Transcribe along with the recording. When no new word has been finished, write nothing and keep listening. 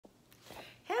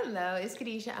Hello, it's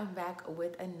Kadisha. I'm back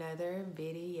with another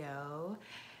video.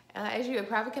 As you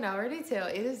probably can already tell,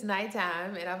 it is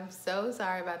nighttime and I'm so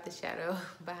sorry about the shadow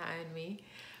behind me.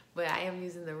 But I am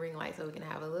using the ring light so we can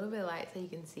have a little bit of light so you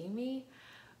can see me.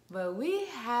 But we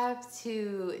have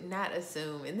to not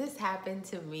assume, and this happened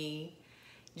to me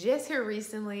just here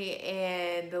recently,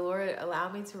 and the Lord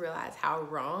allowed me to realize how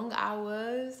wrong I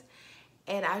was.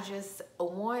 And I just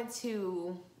want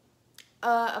to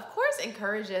of course,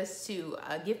 encourage us to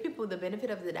give people the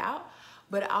benefit of the doubt,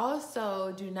 but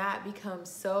also do not become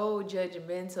so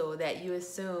judgmental that you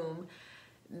assume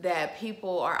that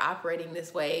people are operating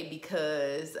this way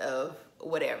because of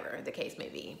whatever the case may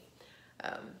be.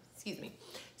 Excuse me.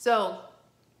 So,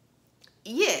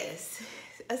 yes,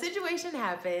 a situation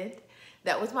happened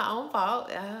that was my own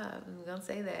fault. I'm gonna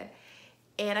say that.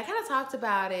 And I kind of talked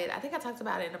about it. I think I talked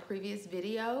about it in a previous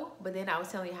video, but then I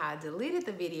was telling you how I deleted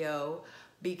the video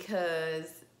because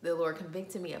the Lord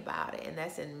convicted me about it. And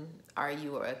that's in, are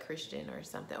you a Christian or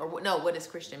something? Or no, what does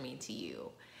Christian mean to you?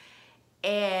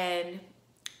 And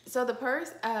so the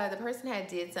person had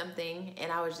did something,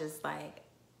 and I was just like,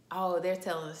 oh, they're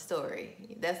telling a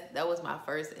story. That was my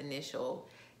first initial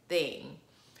thing.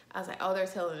 I was like, oh, they're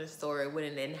telling a story when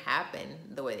it didn't happen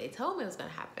the way they told me it was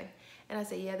gonna happen. And I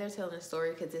said, yeah, they're telling a story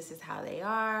because this is how they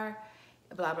are,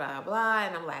 blah, blah, blah.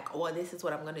 And I'm like, oh, well, this is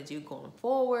what I'm going to do going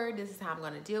forward. This is how I'm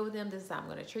going to deal with them. This is how I'm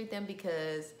going to treat them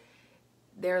because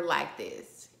they're like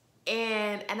this.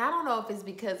 And I don't know if it's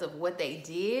because of what they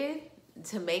did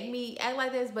to make me act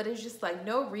like this, but it's just like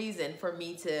no reason for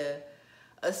me to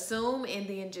assume and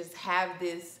then just have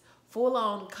this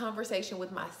full-on conversation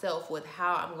with myself with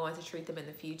how I'm going to treat them in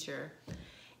the future.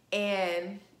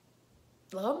 And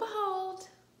lo and behold,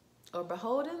 or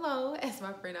behold and lo, as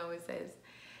my friend always says,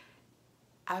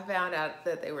 I found out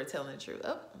that they were telling the truth.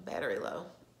 Oh, battery low.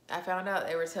 I found out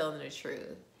they were telling the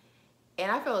truth. And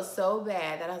I felt so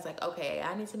bad that I was like, okay,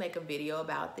 I need to make a video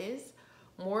about this.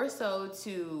 More so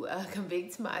to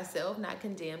convict myself, not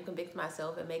condemn, convict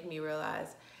myself and make me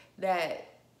realize that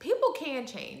people can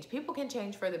change. People can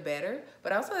change for the better,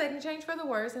 but also they can change for the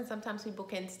worse. And sometimes people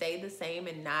can stay the same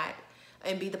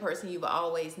and be the person you've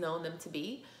always known them to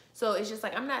be. So it's just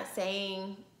like, I'm not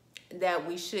saying that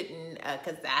we shouldn't,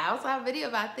 because I also have a video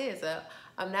about this.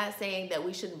 I'm not saying that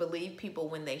we shouldn't believe people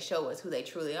when they show us who they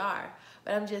truly are.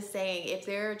 But I'm just saying if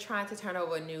they're trying to turn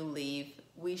over a new leaf,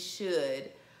 we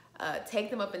should take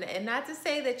them up. And not to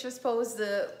say that you're supposed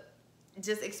to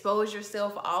just expose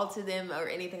yourself all to them or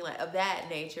anything like of that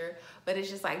nature. But it's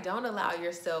just like, don't allow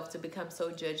yourself to become so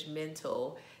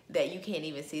judgmental that you can't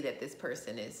even see that this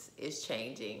person is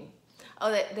changing.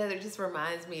 Oh, that just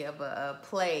reminds me of a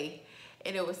play,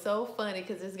 and it was so funny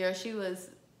because this girl, she was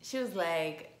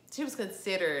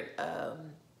considered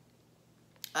an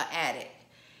addict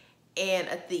and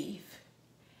a thief,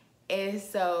 and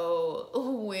so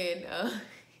when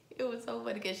it was so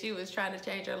funny because she was trying to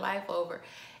change her life over,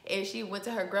 and she went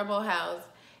to her grandma's house,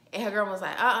 and her grandma was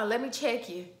like, let me check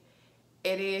you.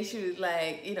 And then she was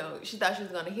like, you know, she thought she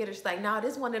was going to hit her. She's like, no,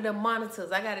 this is one of the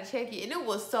monitors. I got to check you. And it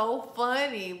was so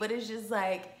funny. But it's just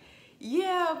like,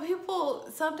 yeah, people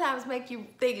sometimes make you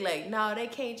think like, no, they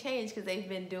can't change because they've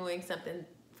been doing something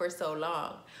for so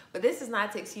long. But this is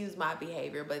not to excuse my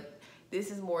behavior, but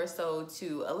this is more so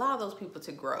to allow those people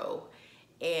to grow.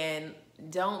 And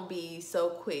don't be so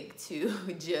quick to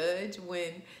judge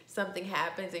when something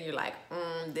happens and you're like,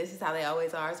 this is how they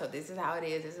always are, so this is how it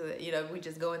is. This is, you know, we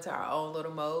just go into our own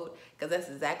little mode, because that's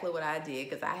exactly what I did,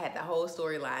 because I had the whole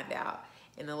story lined out,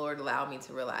 and the Lord allowed me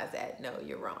to realize that, no,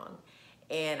 you're wrong.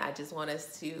 And I just want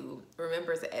us to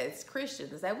remember as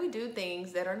Christians that we do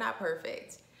things that are not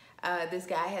perfect. This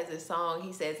guy has a song,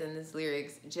 he says in his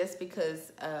lyrics, just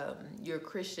because you're a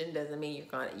Christian doesn't mean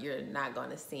you're not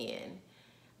gonna sin.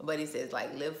 But he says,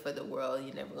 like, live for the world,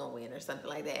 you're never gonna win, or something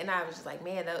like that. And I was just like,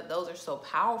 man, those are so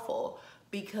powerful,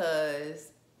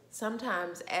 because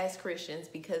sometimes as Christians,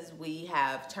 because we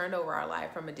have turned over our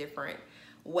life from a different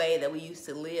way that we used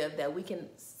to live, that we can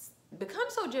become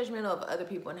so judgmental of other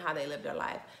people and how they live their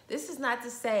life. This is not to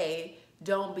say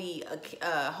don't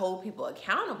hold people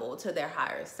accountable to their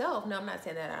higher self. No, I'm not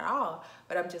saying that at all.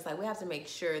 But I'm just like, we have to make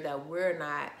sure that we're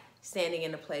not standing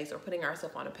in a place or putting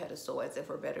ourselves on a pedestal as if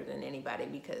we're better than anybody,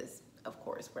 because of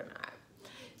course we're not.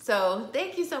 So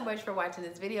thank you so much for watching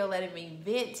this video, letting me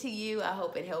vent to you. I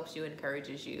hope it helps you,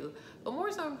 encourages you. But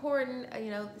more so important, you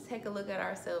know, take a look at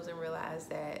ourselves and realize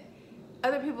that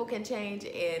other people can change,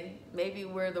 and maybe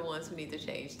we're the ones who need to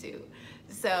change too.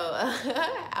 So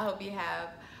I hope you have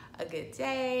a good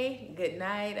day, good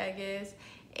night, I guess.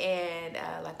 And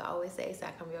like I always say, sa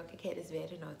cambio que quieres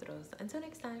ver en otros. Until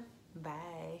next time,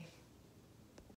 bye.